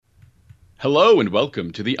Hello and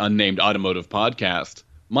welcome to the Unnamed Automotive Podcast.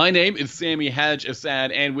 My name is Sami Haj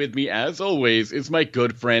Assad, and with me, as always, is my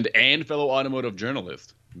good friend and fellow automotive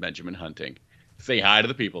journalist, Benjamin Hunting. Say hi to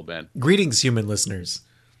the people, Ben. Greetings, human listeners.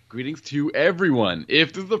 Greetings to everyone.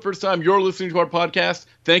 If this is the first time you're listening to our podcast,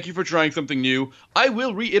 thank you for trying something new. I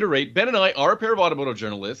will reiterate, Ben and I are a pair of automotive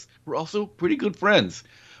journalists. We're also pretty good friends.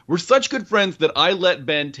 We're such good friends that I let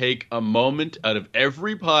Ben take a moment out of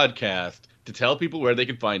every podcast to tell people where they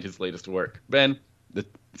can find his latest work. Ben,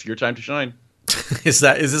 it's your time to shine. Is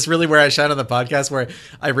this really where I shine on the podcast, where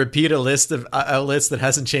I repeat a list of outlets that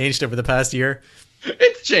hasn't changed over the past year?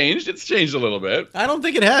 It's changed a little bit. I don't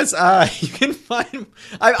think it has. You can find.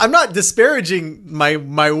 I'm not disparaging my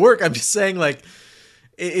work. I'm just saying, like,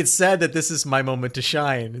 it's sad that this is my moment to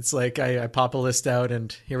shine. It's like I pop a list out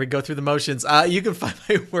and here we go through the motions. You can find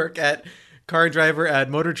my work at Car and Driver, at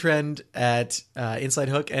Motor Trend, at Inside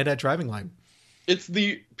Hook, and at Driving Line. It's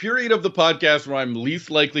the period of the podcast where I'm least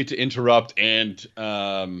likely to interrupt and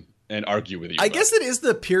argue with you. I guess it is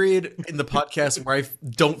the period in the podcast where I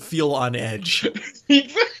don't feel on edge.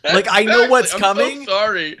 Exactly. Like, I know what's coming. I'm so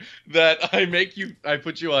sorry that I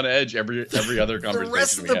put you on edge every other conversation. The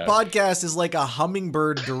rest of the podcast is like a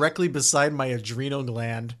hummingbird directly beside my adrenal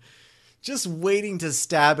gland, just waiting to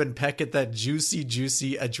stab and peck at that juicy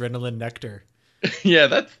adrenaline nectar. Yeah,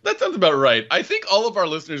 that sounds about right. I think all of our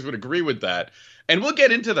listeners would agree with that. And we'll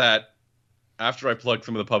get into that after I plug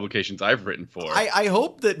some of the publications I've written for. I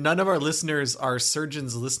hope that none of our listeners are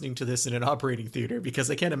surgeons listening to this in an operating theater,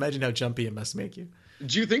 because I can't imagine how jumpy it must make you.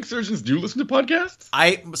 Do you think surgeons do listen to podcasts?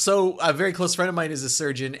 So a very close friend of mine is a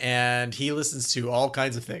surgeon, and he listens to all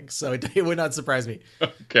kinds of things. So it would not surprise me.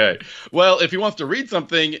 Okay. Well, if he wants to read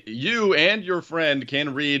something, you and your friend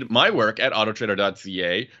can read my work at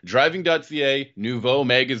autotrader.ca, driving.ca, Nouveau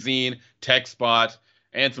Magazine, TechSpot,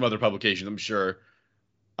 and some other publications, I'm sure.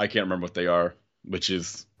 I can't remember what they are, which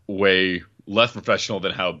is way less professional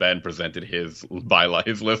than how Ben presented his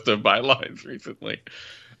list of bylines recently.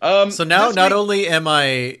 So now not only is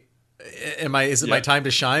it my time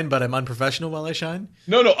to shine, but I'm unprofessional while I shine?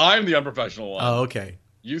 No, I'm the unprofessional one. Oh, okay.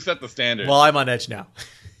 You set the standard. Well, I'm on edge now.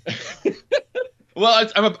 Well,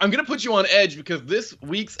 I'm going to put you on edge because this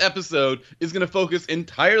week's episode is going to focus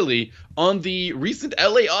entirely on the recent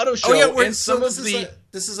LA Auto Show. Oh, yeah, and some of the...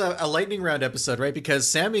 This is a lightning round episode, right?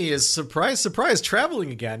 Because Sami is surprise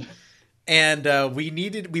traveling again. And we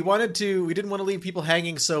didn't want to leave people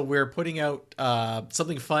hanging, so we're putting out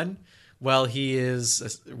something fun while he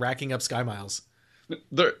is racking up Sky Miles.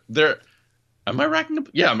 Am I racking up?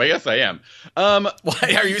 Yeah, I guess I am.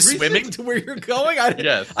 Why are you swimming to where you're going?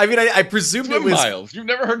 Yes. I mean, I presumed Swim it was miles. You've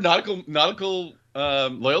never heard nautical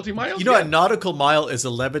loyalty miles? You know, a nautical mile is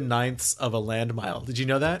 11/9 of a land mile. Did you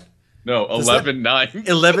know that? No, 11/9.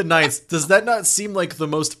 11/9. Does that not seem like the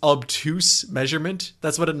most obtuse measurement?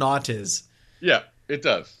 That's what a knot is. Yeah, it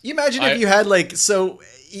does. You imagine if you had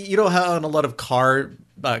you know how on a lot of car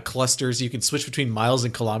clusters you can switch between miles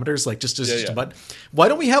and kilometers, like just a button. Why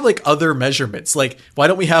don't we have like other measurements? Like, why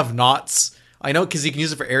don't we have knots? I know, because you can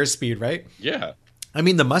use it for airspeed, right? Yeah. I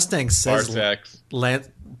mean, the Mustang says parsecs.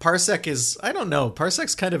 Parsec is, I don't know.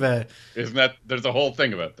 Parsec's kind of a... Isn't that... There's a whole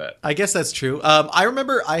thing about that. I guess that's true. I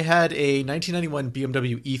remember I had a 1991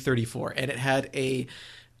 BMW E34, and it had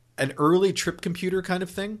an early trip computer kind of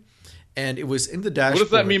thing, and it was in the dashboard. What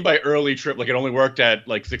does that mean by early trip? Like, it only worked at,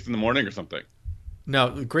 6 in the morning or something?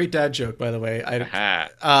 No, great dad joke, by the way.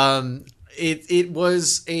 It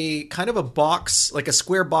was a kind of a box, like a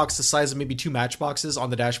square box the size of maybe 2 matchboxes on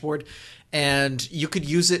the dashboard. And you could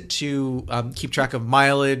use it to keep track of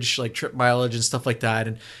mileage, like trip mileage and stuff like that,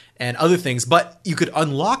 and other things. But you could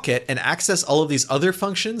unlock it and access all of these other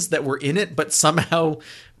functions that were in it, but somehow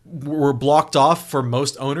were blocked off for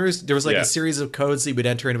most owners. There was a series of codes that you would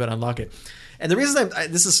enter in and unlock it. And the reason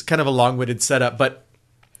this is kind of a long-winded setup, but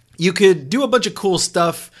you could do a bunch of cool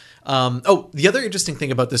stuff. The other interesting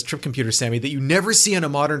thing about this trip computer, Sami, that you never see on a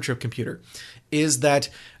modern trip computer is that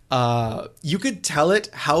you could tell it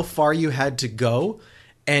how far you had to go,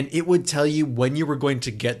 and it would tell you when you were going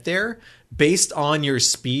to get there based on your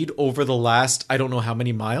speed over the last, I don't know how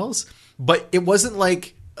many miles. But it wasn't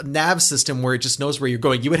like a nav system where it just knows where you're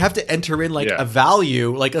going. You would have to enter in a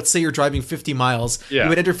value, like let's say you're driving 50 miles. You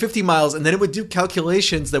would enter 50 miles, and then it would do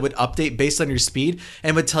calculations that would update based on your speed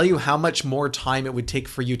and would tell you how much more time it would take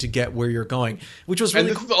for you to get where you're going, which was really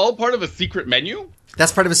cool. And this is all part of a secret menu?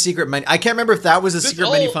 That's part of a secret menu. I can't remember if that was a secret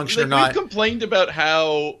menu function or not. We've complained about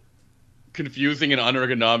how confusing and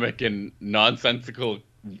unergonomic and nonsensical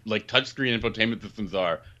like touchscreen infotainment systems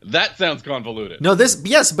are. That sounds convoluted. No,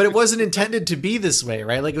 yes, but it wasn't intended to be this way,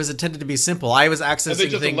 right? Like it was intended to be simple. I was accessing And they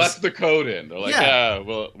just things. left the code in. They're like,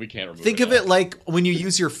 well, we can't remove Think it of now. it like when you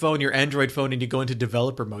use your phone, your Android phone, and you go into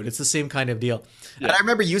developer mode. It's the same kind of deal. Yeah. And I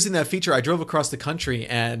remember using that feature. I drove across the country,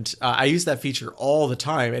 and I used that feature all the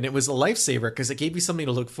time, and it was a lifesaver because it gave you something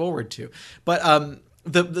to look forward to. But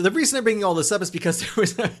the reason I'm bringing all this up is because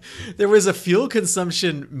there was a fuel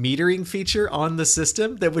consumption metering feature on the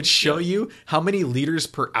system that would show you how many liters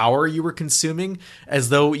per hour you were consuming, as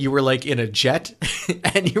though you were like in a jet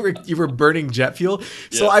and you were burning jet fuel.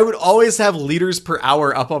 So I would always have liters per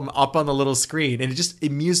hour up on the little screen, and it just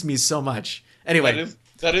amused me so much. Anyway,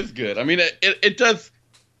 that is good. I mean, it does.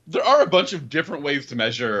 There are a bunch of different ways to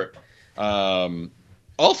measure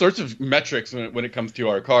all sorts of metrics when it comes to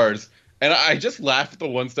our cars. And I just laugh at the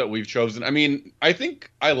ones that we've chosen. I mean, I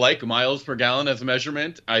think I like miles per gallon as a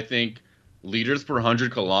measurement. I think liters per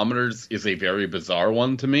 100 kilometers is a very bizarre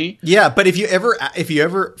one to me. Yeah, but if you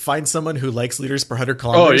ever find someone who likes liters per 100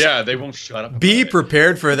 kilometers, oh yeah, they won't shut up. Be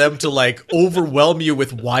prepared for them to like overwhelm you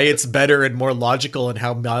with why it's better and more logical and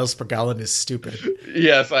how miles per gallon is stupid.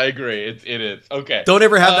 Yes, I agree. It is. Okay. Don't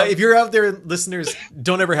ever have that. If you're out there, listeners,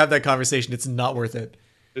 don't ever have that conversation. It's not worth it.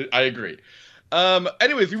 I agree.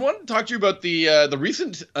 Anyways, we wanted to talk to you about the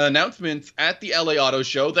recent announcements at the LA Auto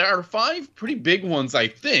Show. There are 5 pretty big ones, I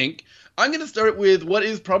think. I'm going to start with what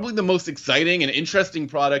is probably the most exciting and interesting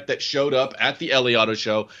product that showed up at the LA Auto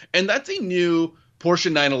Show, and that's a new Porsche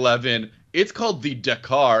 911. It's called the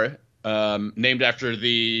Dakar, named after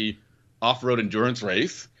the off-road endurance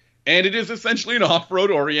race, and it is essentially an off-road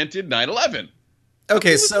oriented 911.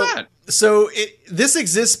 Okay, so this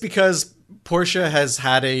exists because Porsche has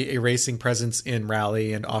had a racing presence in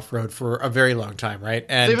rally and off-road for a very long time, right?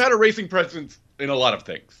 And they've had a racing presence in a lot of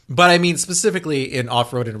things. But I mean specifically in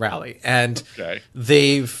off-road and rally. And okay.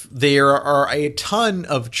 there are a ton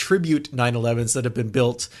of tribute 911s that have been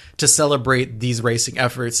built to celebrate these racing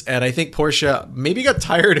efforts. And I think Porsche maybe got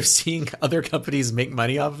tired of seeing other companies make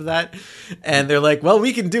money off of that. And they're like, well,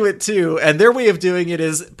 we can do it too. And their way of doing it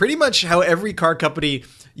is pretty much how every car company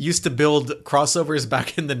used to build crossovers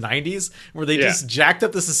back in the 90s, where they just jacked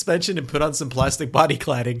up the suspension and put on some plastic body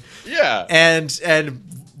cladding. Yeah. And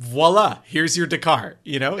voila, here's your Dakar,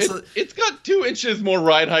 you know? It's got 2 inches more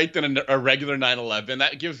ride height than a regular 911.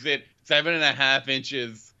 That gives it 7.5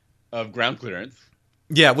 inches of ground clearance.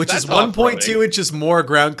 Yeah, which is 1.2 inches more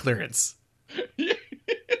ground clearance.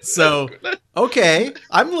 So, okay,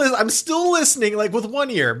 I'm still listening, like with one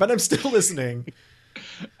ear, but I'm still listening.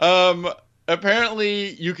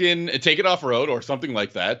 Apparently you can take it off road or something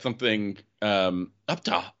like that, something up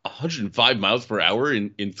to 105 miles per hour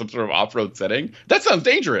in some sort of off-road setting. That sounds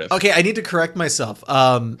dangerous. Okay, I need to correct myself.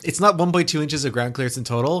 It's not 1.2 inches of ground clearance in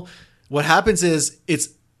total. What happens is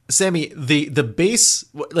Sammy, the base,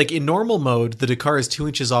 like in normal mode, the Dakar is 2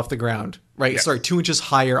 inches off the ground, right? Yes. Sorry, 2 inches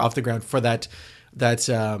higher off the ground for that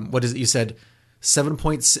what is it you said?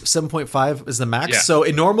 7.5 is the max. Yeah. So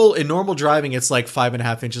in normal driving, it's like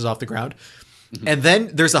 5.5 inches off the ground. Mm-hmm. And then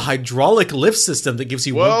there's a hydraulic lift system that gives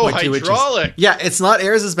you 1.2 hydraulic. inches. Yeah, it's not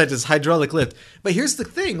air suspension, it's hydraulic lift. But here's the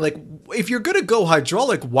thing, like if you're gonna go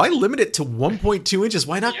hydraulic, why limit it to 1.2 inches?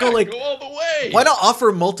 Why not go all the way? Why not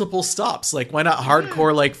offer multiple stops? Like why not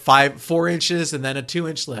hardcore like 4 inches and then a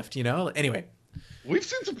 2-inch lift, you know? Anyway. We've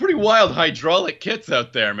seen some pretty wild hydraulic kits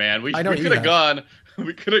out there, man. We could have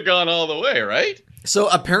gone all the way, right? So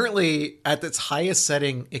apparently at its highest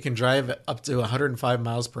setting, it can drive up to 105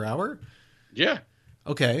 miles per hour. Yeah.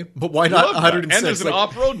 Okay, but why not 106? And there's an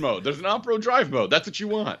off-road mode. There's an off-road drive mode. That's what you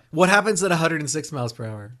want. What happens at 106 miles per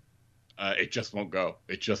hour? It just won't go.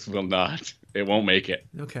 It just will not. It won't make it.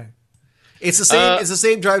 Okay. It's the same. It's the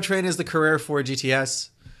same drivetrain as the Carrera 4 GTS.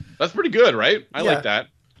 That's pretty good, right? I like that.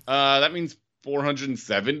 That means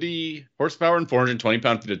 470 horsepower and 420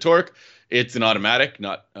 pound-feet of torque. It's an automatic,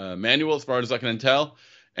 not manual, as far as I can tell.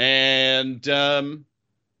 And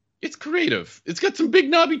it's creative. It's got some big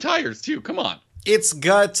knobby tires too. Come on. It's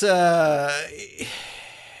got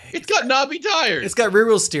knobby tires. It's got rear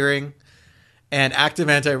wheel steering and active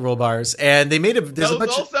anti-roll bars. And they made Those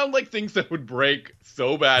all sound like things that would break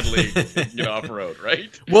so badly off road,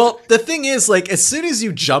 right? Well, the thing is, like, as soon as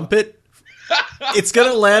you jump it, it's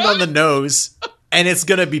gonna land on the nose. And it's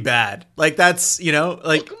gonna be bad. Like that's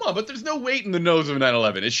like. Come on, but there's no weight in the nose of a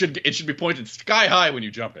 911. It should be pointed sky high when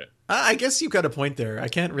you jump it. I guess you've got a point there. I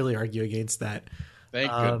can't really argue against that.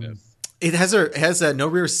 Thank goodness. It has a no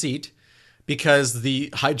rear seat because the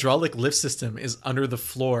hydraulic lift system is under the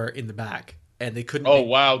floor in the back, and they couldn't. Oh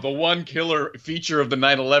wow, the one killer feature of the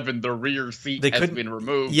 911, the rear seat has been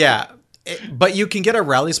removed. Yeah. But you can get a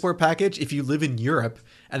Rally Sport package if you live in Europe,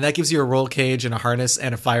 and that gives you a roll cage and a harness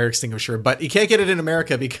and a fire extinguisher. But you can't get it in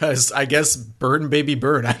America because I guess burn baby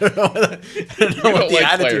burn. I don't know. I don't know what the fire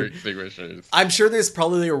attitude. extinguishers. I'm sure there's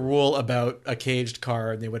probably a rule about a caged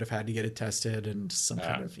car, and they would have had to get it tested and some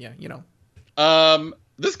kind of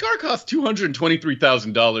This car costs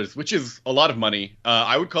 $223,000, which is a lot of money.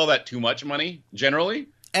 I would call that too much money generally.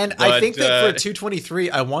 And I think that for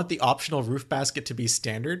 223, I want the optional roof basket to be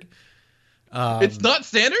standard. It's not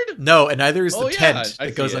standard? No, and neither is the tent I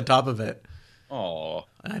that goes on top of it. Oh,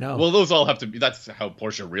 I know. Well, those all have to be. That's how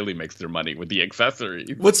Porsche really makes their money, with the accessories.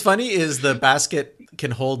 What's funny is the basket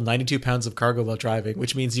can hold 92 pounds of cargo while driving,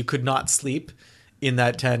 which means you could not sleep in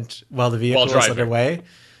that tent while the vehicle is underway.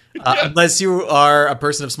 Unless you are a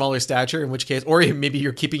person of smaller stature, in which case, or maybe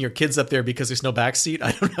you're keeping your kids up there because there's no back seat.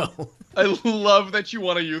 I don't know. I love that you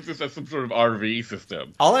want to use this as some sort of RV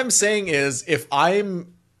system. All I'm saying is, if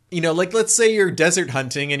I'm, like let's say you're desert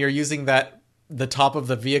hunting and you're using the top of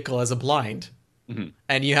the vehicle as a blind,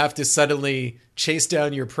 and you have to suddenly chase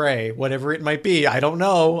down your prey, whatever it might be. I don't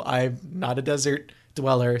know. I'm not a desert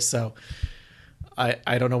dweller, so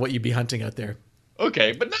I don't know what you'd be hunting out there.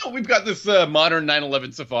 Okay, but now we've got this modern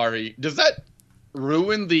 911 Safari. Does that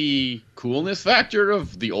ruin the coolness factor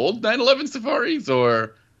of the old 911 Safaris,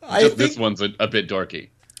 or this one's a bit dorky?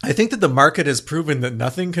 I think that the market has proven that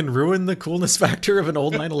nothing can ruin the coolness factor of an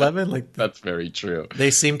old 911. Like that's very true.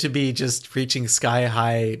 They seem to be just reaching sky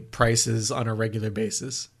high prices on a regular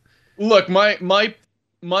basis. Look, my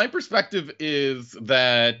perspective is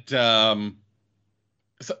that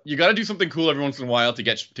so you got to do something cool every once in a while to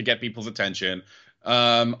get people's attention.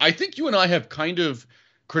 I think you and I have kind of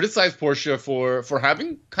criticized Porsche for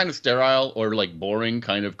having kind of sterile or like boring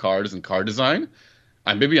kind of cars and car design.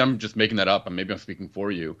 Maybe I'm just making that up, and maybe I'm speaking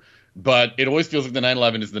for you. But it always feels like the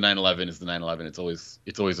 911 is the 911 is the 911.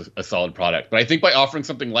 It's always a solid product. But I think by offering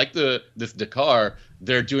something like this Dakar,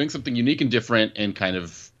 they're doing something unique and different and kind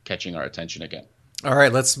of catching our attention again. All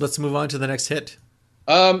right, let's move on to the next hit.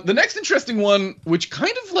 The next interesting one, which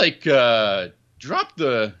kind of like dropped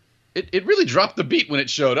it really dropped the beat when it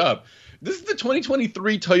showed up. This is the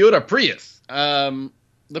 2023 Toyota Prius.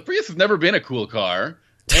 The Prius has never been a cool car,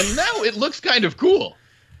 and now it looks kind of cool.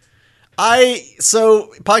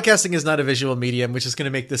 So podcasting is not a visual medium, which is going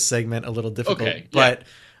to make this segment a little difficult. Okay, but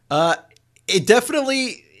it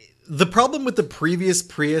definitely, the problem with the previous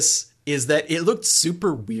Prius is that it looked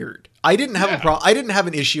super weird. I didn't have I didn't have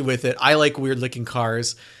an issue with it. I like weird looking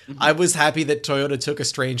cars. I was happy that Toyota took a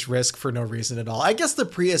strange risk for no reason at all. I guess the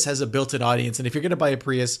Prius has a built-in audience, and if you're going to buy a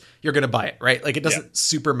Prius, you're going to buy it, right? Like it doesn't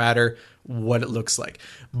super matter what it looks like.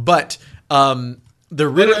 But the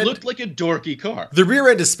rear end looked like a dorky car. The rear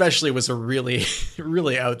end especially was a really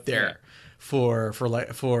really out there for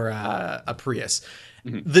a Prius.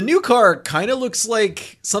 The new car kind of looks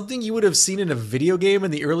like something you would have seen in a video game in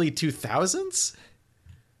the early 2000s.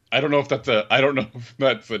 I don't know if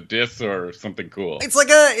that's a diss or something cool. It's like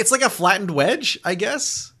a flattened wedge, I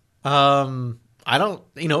guess. I don't,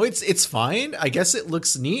 it's fine. I guess it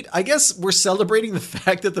looks neat. I guess we're celebrating the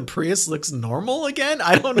fact that the Prius looks normal again.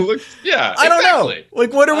 I don't know. I don't know.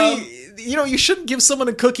 Like, what are we? You shouldn't give someone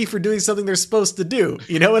a cookie for doing something they're supposed to do.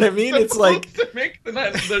 You know what I mean? It's like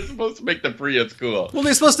they're supposed to make the Prius cool. Well,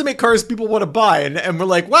 they're supposed to make cars people want to buy, and we're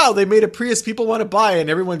like, wow, they made a Prius people want to buy, and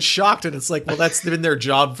everyone's shocked, and it's like, well, that's been their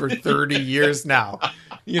job for 30 years now.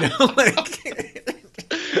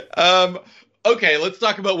 Okay, let's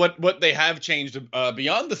talk about what they have changed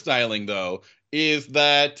beyond the styling, though, is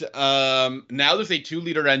that now there's a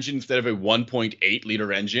 2-liter engine instead of a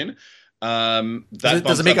 1.8-liter engine.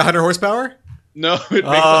 Does it make 100 horsepower? No, it makes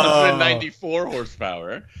 194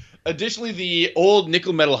 horsepower. Additionally, the old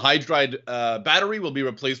nickel metal hydride battery will be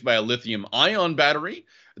replaced by a lithium-ion battery.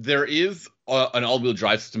 There is an all-wheel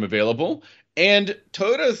drive system available. And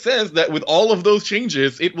Toyota says that with all of those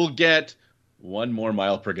changes, it will get 1 more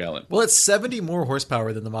mile per gallon. Well, it's 70 more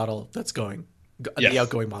horsepower than the model that's going, the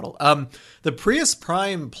outgoing model. The Prius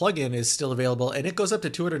Prime plug-in is still available, and it goes up to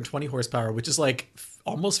 220 horsepower, which is like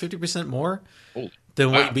almost 50% more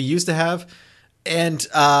than what we used to have. And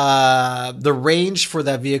the range for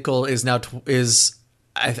that vehicle is now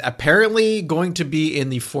apparently going to be in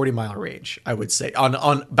the 40-mile range, I would say,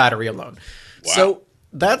 on battery alone. Wow. So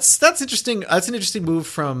that's interesting. That's an interesting move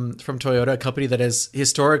from Toyota, a company that has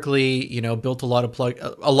historically, built a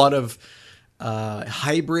lot of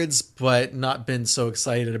hybrids, but not been so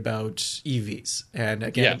excited about EVs. And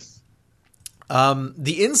again,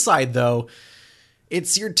 the inside though,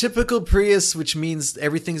 it's your typical Prius, which means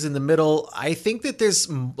everything's in the middle. I think that there's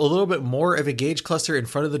a little bit more of a gauge cluster in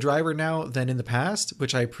front of the driver now than in the past,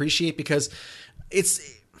 which I appreciate because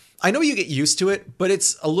I know you get used to it, but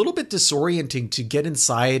it's a little bit disorienting to get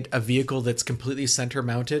inside a vehicle that's completely center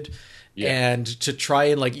mounted. Yeah. And to try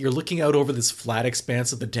and like, you're looking out over this flat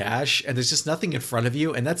expanse of the dash and there's just nothing in front of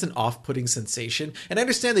you. And that's an off-putting sensation. And I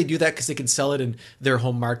understand they do that because they can sell it in their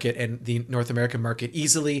home market and the North American market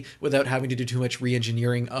easily without having to do too much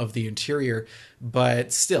re-engineering of the interior.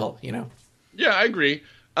 But still, you know. Yeah, I agree.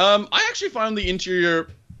 I actually found the interior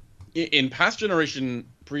in past generation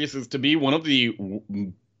Priuses to be one of the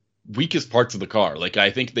weakest parts of the car. Like,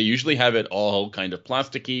 I think they usually have it all kind of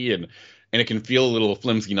plasticky and it can feel a little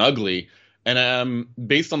flimsy and ugly. And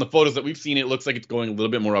based on the photos that we've seen, it looks like it's going a little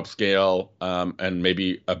bit more upscale and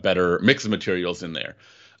maybe a better mix of materials in there.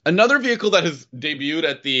 Another vehicle that has debuted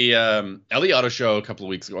at the LA Auto Show a couple of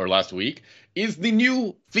weeks ago, or last week, is the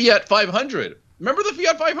new Fiat 500. Remember the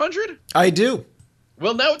Fiat 500? I do.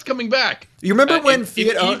 Well, now it's coming back. You remember when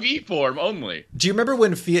Fiat EV form only? Do you remember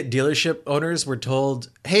when Fiat dealership owners were told,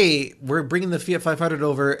 "Hey, we're bringing the Fiat 500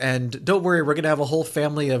 over, and don't worry, we're going to have a whole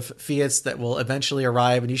family of Fiats that will eventually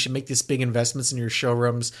arrive, and you should make these big investments in your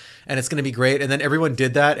showrooms, and it's going to be great." And then everyone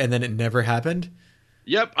did that, and then it never happened.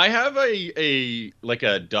 Yep, I have a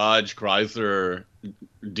Dodge Chrysler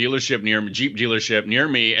dealership near me, Jeep dealership near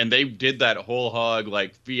me, and they did that whole hog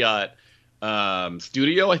like Fiat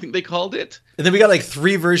Studio, I think they called it. And then we got like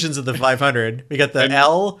 3 versions of the 500. We got the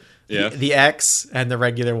L, yeah, the X, and the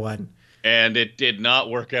regular one. And it did not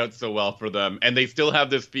work out so well for them. And they still have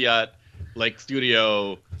this Fiat like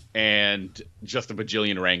Studio and just a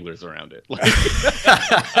bajillion Wranglers around it.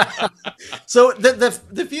 So the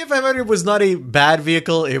Fiat 500 was not a bad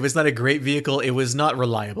vehicle. It was not a great vehicle. It was not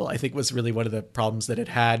reliable, I think, was really one of the problems that it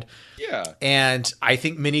had. Yeah. And I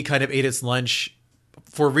think Mini kind of ate its lunch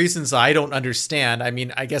for reasons I don't understand. I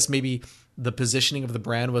mean, I guess maybe the positioning of the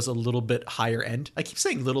brand was a little bit higher end. I keep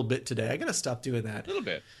saying little bit today. I got to stop doing that. A little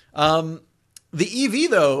bit. The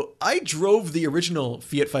EV, though, I drove the original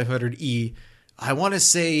Fiat 500e, I want to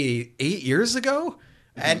say 8 years ago.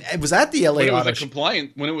 And it was at the LA Auto Show.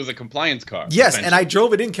 When it was a compliance car. Yes, and I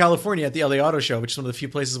drove it in California at the LA Auto Show, which is one of the few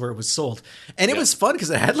places where it was sold. And it was fun because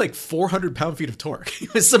it had like 400 pound-feet of torque.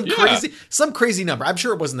 It was some crazy number. I'm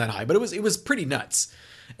sure it wasn't that high, but it was pretty nuts.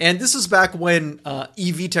 And this was back when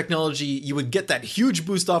EV technology, you would get that huge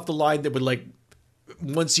boost off the line that would like,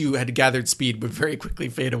 once you had gathered speed, would very quickly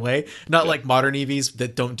fade away. Not like modern EVs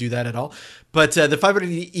that don't do that at all. But the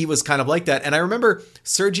 500e was kind of like that. And I remember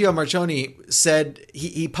Sergio Marchionne said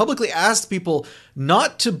he publicly asked people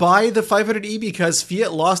not to buy the 500e because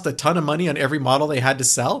Fiat lost a ton of money on every model they had to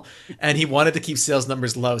sell. And he wanted to keep sales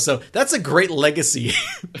numbers low. So that's a great legacy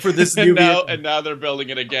for this new vehicle. And now they're building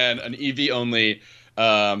it again, an EV only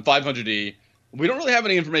 500e. We don't really have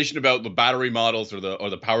any information about the battery models or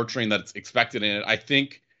the powertrain that's expected in it. I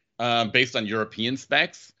think based on European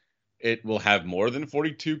specs, it will have more than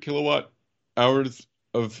 42 kilowatt hours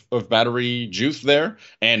of battery juice there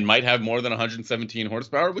and might have more than 117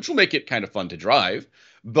 horsepower, which will make it kind of fun to drive.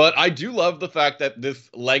 But I do love the fact that this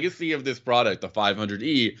legacy of this product, the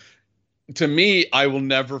 500e, to me, I will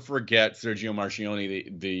never forget Sergio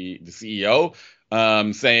Marchionne, the CEO,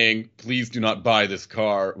 saying, please do not buy this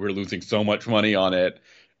car. We're losing so much money on it.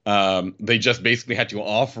 They just basically had to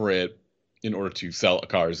offer it in order to sell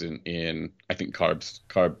cars in I think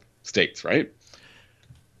carb states, right?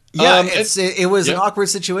 Yeah, it was an awkward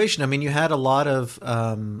situation. I mean, you had a lot of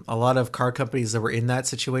car companies that were in that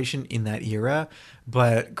situation in that era,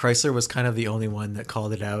 but Chrysler was kind of the only one that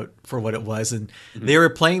called it out for what it was, and they were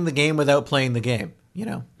playing the game without playing the game, you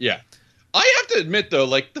know? Yeah. I have to admit, though,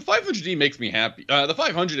 like, the 500D makes me happy. The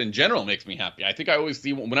 500 in general makes me happy. I think I always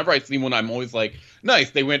see one. Whenever I see one, I'm always like,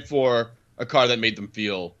 nice, they went for a car that made them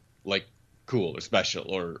feel, like, cool or special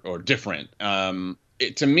or different.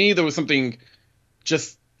 To me, there was something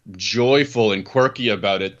just joyful and quirky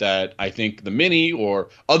about it that I think the Mini or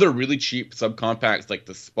other really cheap subcompacts like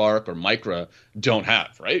the Spark or Micra don't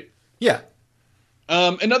have, right? Yeah.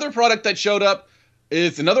 Another product that showed up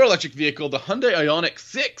is another electric vehicle, the Hyundai Ioniq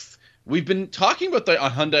 6. We've been talking about the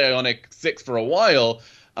Hyundai Ioniq 6 for a while,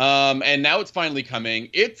 and now it's finally coming.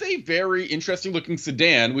 It's a very interesting looking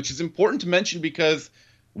sedan, which is important to mention because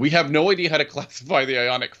we have no idea how to classify the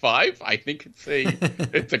Ioniq 5. I think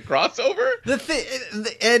it's a crossover.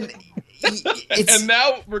 And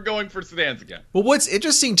now we're going for sedans again. Well, what's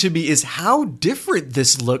interesting to me is how different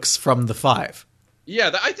this looks from the 5.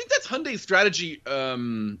 Yeah, I think that's Hyundai's strategy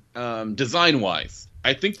design-wise.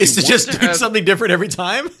 I think is to just do something different every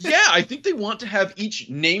time? Yeah, I think they want to have each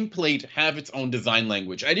nameplate have its own design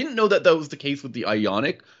language. I didn't know that was the case with the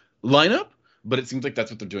Ioniq lineup, but it seems like that's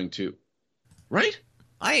what they're doing too. Right?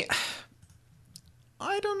 I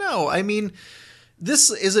don't know. I mean,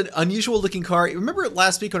 This is an unusual looking car. Remember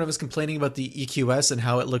last week when I was complaining about the EQS and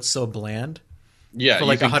how it looked so bland? Yeah, For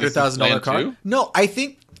like $100,000 car? Too? No, I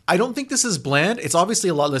don't think this is bland. It's obviously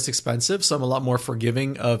a lot less expensive, so I'm a lot more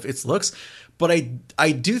forgiving of its looks. But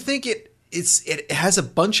I do think it has a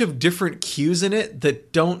bunch of different cues in it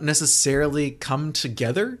that don't necessarily come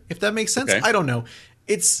together, if that makes sense. Okay. I don't know.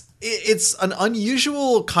 It's an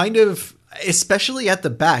unusual kind of, especially at the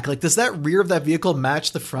back. Like, does that rear of that vehicle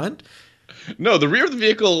match the front? No, the rear of the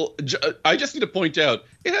vehicle, I just need to point out,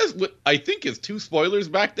 it has what I think is 2 spoilers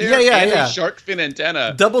back there. Yeah. A shark fin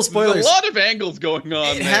antenna. Double spoilers. There's a lot of angles going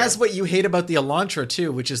on. It has what you hate about the Elantra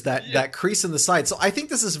too, which is that crease in the side. So I think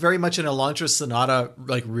this is very much an Elantra Sonata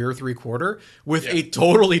like rear 3/4 with a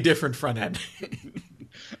totally different front end.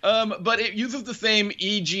 But it uses the same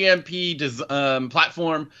eGMP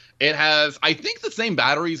platform. It has, I think, the same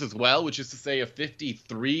batteries as well, which is to say a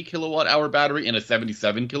 53 kilowatt hour battery and a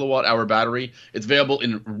 77 kilowatt hour battery. It's available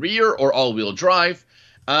in rear or all-wheel drive,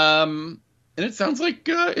 and it sounds like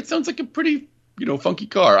a pretty funky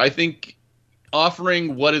car. I think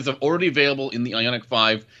offering what is already available in the Ioniq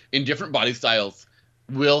 5 in different body styles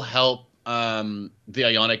will help the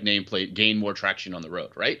Ioniq nameplate gain more traction on the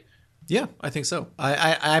road, right? Yeah, I think so.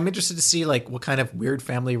 I'm interested to see like what kind of weird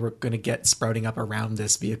family we're going to get sprouting up around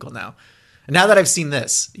this vehicle now. And now that I've seen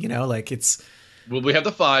this, like it's... Well, we have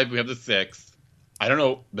the 5, we have the 6. I don't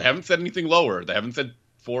know. They haven't said anything lower. They haven't said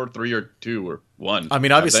 4, 3, or 2, or 1. I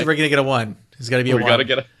mean, obviously we're going to get a 1. There's got to be a 1. We got to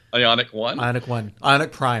get an Ioniq 1? Ioniq 1.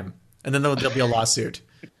 Ioniq Prime. And then there'll be a lawsuit.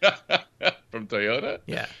 From Toyota?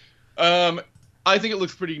 Yeah. I think it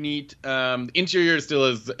looks pretty neat. The interior is still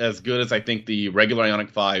as good as I think the regular Ioniq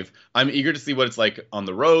 5. I'm eager to see what it's like on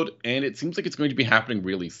the road, and it seems like it's going to be happening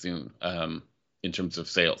really soon in terms of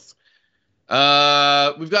sales.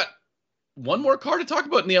 We've got one more car to talk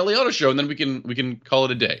about in the LA Auto Show, and then we can call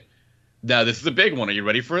it a day. Now, this is a big one. Are you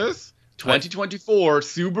ready for this? 2024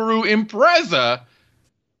 Subaru Impreza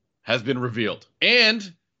has been revealed,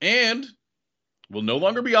 and will no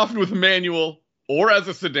longer be offered with a manual or as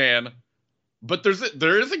a sedan. But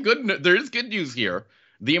there is good news here.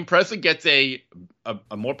 The Impreza gets a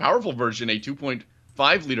more powerful version, a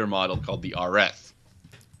 2.5 liter model called the RS.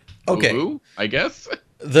 Okay, Ooh, I guess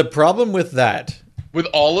the problem with that, with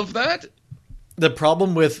all of that, the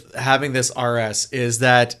problem with having this RS is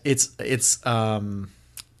that it's where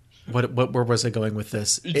was I going with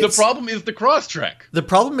this? The problem is the Crosstrek. The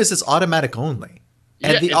problem is it's automatic only.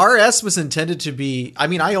 And the RS was intended to be, I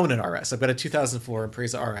mean, I own an RS. I've got a 2004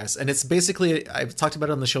 Impreza RS. And it's basically, I've talked about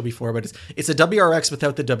it on the show before, but it's a WRX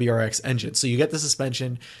without the WRX engine. So you get the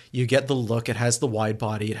suspension, you get the look, it has the wide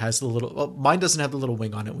body, it has the little, well, mine doesn't have the little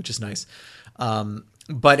wing on it, which is nice.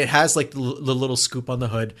 But it has like the little scoop on the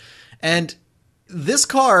hood. And this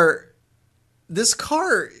car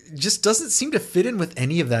just doesn't seem to fit in with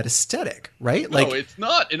any of that aesthetic, right? No, it's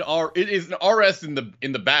not it is an RS in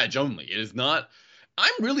the badge only. It is not.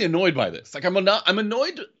 I'm really annoyed by this. Like I'm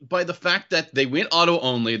annoyed by the fact that they went auto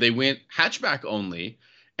only, they went hatchback only,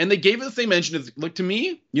 and they gave it the same engine as, like, to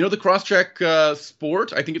me, the Crosstrek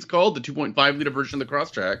Sport, I think it's called, the 2.5 liter version of the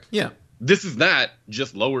Crosstrek. Yeah. This is that,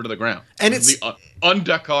 just lower to the ground. And it's the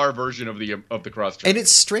un-Dakar version of the Crosstrek. And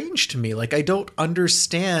it's strange to me. Like, I don't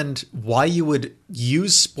understand why you would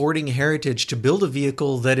use sporting heritage to build a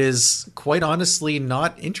vehicle that is, quite honestly,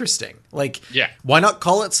 not interesting. Like, why not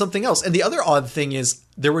call it something else? And the other odd thing is,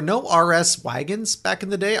 there were no RS wagons back in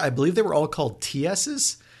the day. I believe they were all called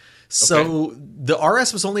TSs. So the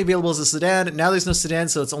RS was only available as a sedan. Now there's no sedan,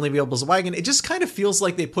 so it's only available as a wagon. It just kind of feels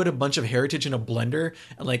like they put a bunch of heritage in a blender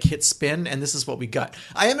and like hit spin, and this is what we got.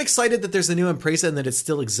 I am excited that there's a new Impreza and that it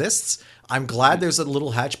still exists. I'm glad there's a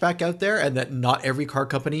little hatchback out there and that not every car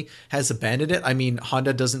company has abandoned it. I mean,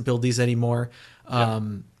 Honda doesn't build these anymore.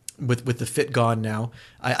 With the Fit gone now,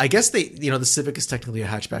 I guess the Civic is technically a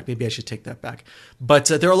hatchback. Maybe I should take that back. But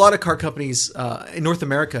there are a lot of car companies in North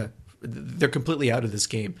America. They're completely out of this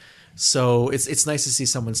game. So it's nice to see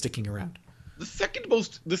someone sticking around. The second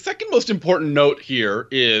most important note here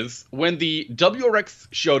is when the WRX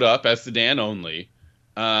showed up as sedan only,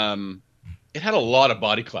 it had a lot of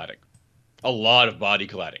body cladding. A lot of body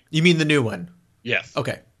cladding. You mean the new one? Yes.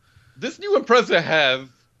 Okay. This new Impreza has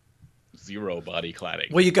zero body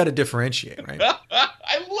cladding. Well, you got to differentiate, right?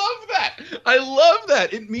 I love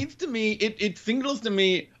that. It means to me, it signals to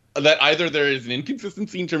me that either there is an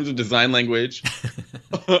inconsistency in terms of design language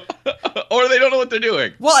or they don't know what they're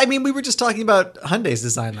doing. Well, I mean, we were just talking about Hyundai's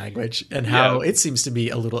design language and how it seems to be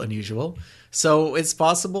a little unusual. So it's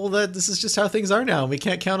possible that this is just how things are now. We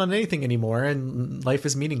can't count on anything anymore and life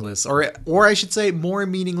is meaningless. Or I should say more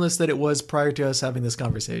meaningless than it was prior to us having this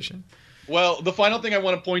conversation. Well, the final thing I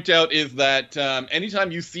want to point out is that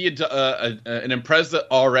anytime you see an Impreza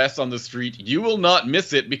RS on the street, you will not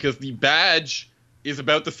miss it because the badge is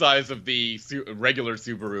about the size of the regular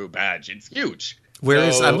Subaru badge. It's huge.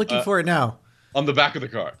 I'm looking for it now. On the back of the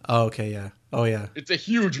car. Oh, okay, yeah. Oh, yeah. It's a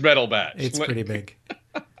huge metal badge. It's pretty big.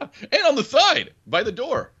 And on the side, by the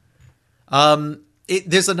door.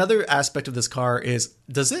 There's another aspect of this car is,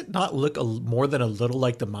 does it not look more than a little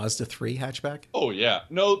like the Mazda 3 hatchback? Oh, yeah.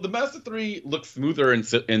 No, the Mazda 3 looks smoother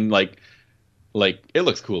and like it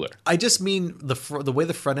looks cooler. I just mean the way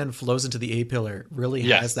the front end flows into the A-pillar really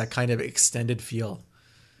has that kind of extended feel.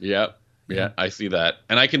 Yep. Yeah, I see that.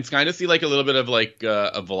 And I can kind of see like a little bit of like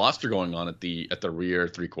a Veloster going on at the rear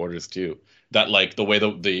 3/4 too. That like the way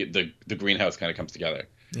the greenhouse kind of comes together.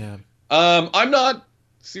 Yeah. I'm not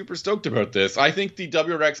super stoked about this. I think the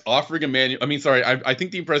WRX offering a manual. I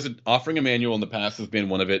think the Impreza offering a manual in the past has been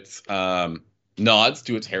one of its nods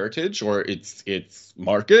to its heritage or its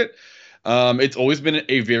market. It's always been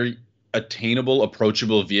a very attainable,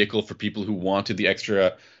 approachable vehicle for people who wanted the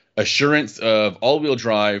extra assurance of all-wheel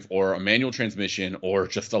drive or a manual transmission or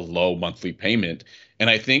just a low monthly payment. And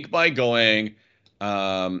I think by going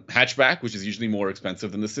hatchback, which is usually more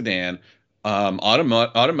expensive than the sedan,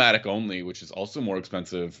 automatic only, which is also more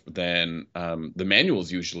expensive than the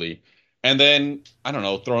manuals usually, and then I don't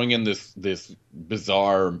know, throwing in this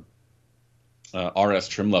bizarre RS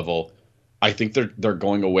trim level, I think they're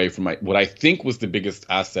going away from what I think was the biggest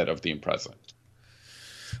asset of the Impreza.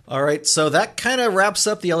 All right, so that kind of wraps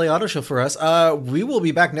up the LA Auto Show for us. We will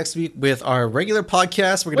be back next week with our regular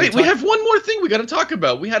podcast. We have one more thing we got to talk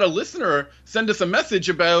about. We had a listener send us a message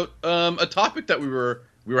about a topic that we were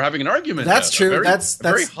having an argument. That's true. That's a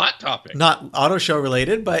very hot topic. Not auto show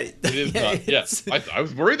related, but it is not. Yes, I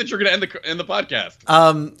was worried that you're going to end the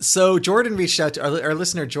podcast. So Jordan reached out to our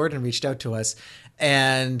listener. Jordan reached out to us,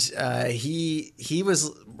 and he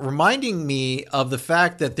was reminding me of the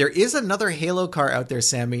fact that there is another Halo car out there,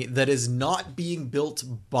 Sammy, that is not being built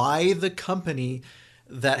by the company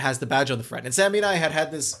that has the badge on the front. And Sammy and I had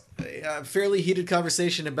this fairly heated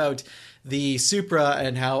conversation about the Supra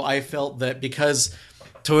and how I felt that because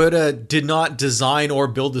Toyota did not design or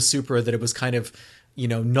build the Supra, that it was kind of,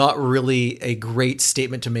 not really a great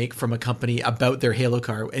statement to make from a company about their Halo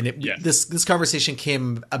car. And this conversation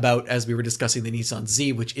came about as we were discussing the Nissan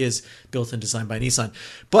Z, which is built and designed by Nissan.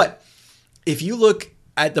 But if you look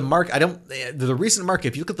at the the recent market,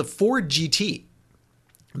 if you look at the Ford GT,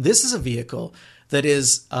 this is a vehicle that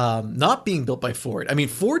is not being built by Ford. I mean,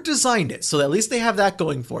 Ford designed it, so at least they have that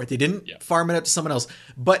going for it. They didn't farm it out to someone else.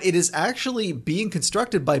 But it is actually being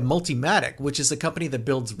constructed by Multimatic, which is a company that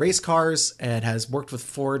builds race cars and has worked with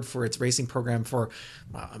Ford for its racing program for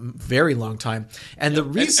a very long time. And the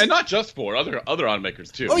reason, and not just Ford, other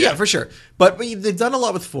automakers too. Oh yeah, for sure. But they've done a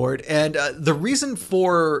lot with Ford, and the reason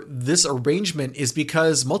for this arrangement is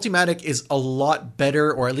because Multimatic is a lot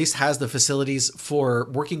better, or at least has the facilities for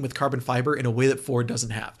working with carbon fiber in a way that Ford doesn't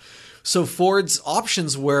have. So Ford's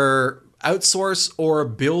options were outsource or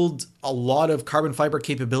build a lot of carbon fiber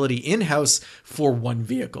capability in-house for one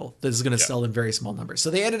vehicle that is going to sell in very small numbers. So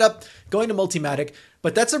they ended up going to Multimatic,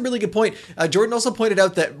 but that's a really good point. Jordan also pointed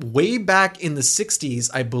out that way back in the 60s,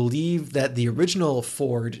 I believe that the original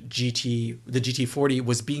Ford GT, the GT40,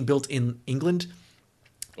 was being built in England.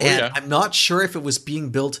 I'm not sure if it was being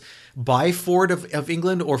built by Ford of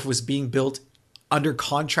England or if it was being built under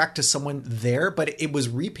contract to someone there, but it was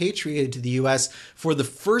repatriated to the US for the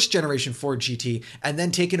first generation Ford GT and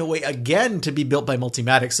then taken away again to be built by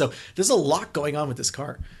Multimatic. So there's a lot going on with this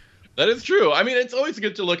car. That is true. I mean, it's always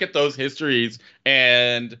good to look at those histories,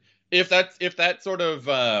 and if that sort of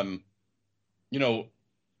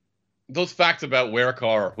those facts about where a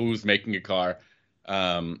car or who's making a car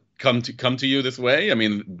come to you this way. I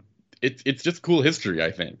mean, it's just cool history,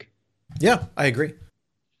 I think. Yeah, I agree.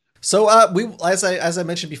 So as I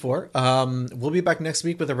mentioned before, we'll be back next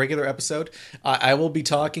week with a regular episode. I will be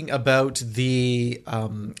talking about the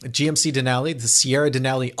GMC Denali, the Sierra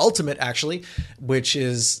Denali Ultimate, actually, which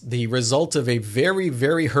is the result of a very,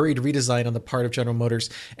 very hurried redesign on the part of General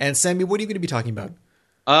Motors. And Sammy, what are you going to be talking about?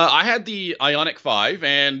 I had the Ioniq 5,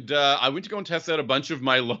 and I went to go and test out a bunch of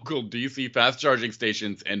my local DC fast charging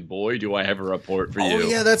stations, and boy, do I have a report for you. Oh,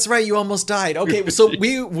 yeah, that's right. You almost died. Okay, so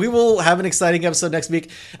we will have an exciting episode next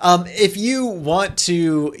week. If you want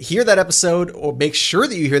to hear that episode, or make sure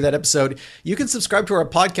that you hear that episode, you can subscribe to our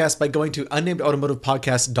podcast by going to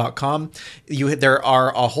unnamedautomotivepodcast.com. There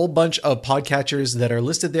are a whole bunch of podcatchers that are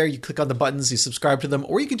listed there. You click on the buttons, you subscribe to them,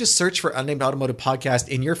 or you can just search for Unnamed Automotive Podcast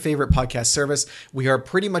in your favorite podcast service. We are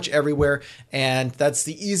pretty much everywhere, and that's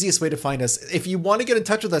the easiest way to find us. If you want to get in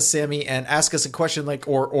touch with us, Sammy, and ask us a question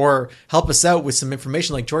or help us out with some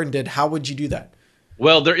information like Jordan did, how would you do that?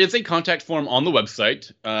 Well, there is a contact form on the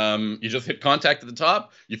website. You just hit contact at the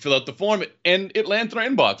top, you fill out the form, and it lands in our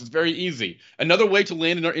inbox. It's very easy. Another way to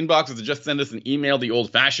land in our inbox is to just send us an email the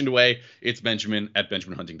old-fashioned way. It's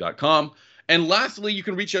benjamin@benjaminhunting.com. And lastly, you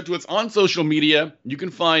can reach out to us on social media. You can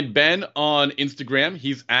find Ben on Instagram.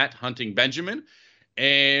 He's @HuntingBenjamin.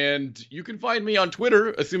 And you can find me on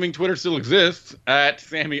Twitter, assuming Twitter still exists,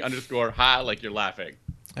 @Sammy_ha, like you're laughing.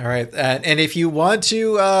 All right. And if you want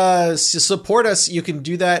to support us, you can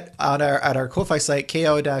do that on at our Ko-Fi site,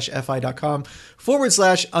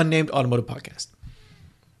 ko-fi.com/unnamed automotive podcast.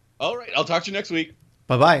 All right. I'll talk to you next week.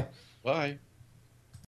 Bye-bye. Bye.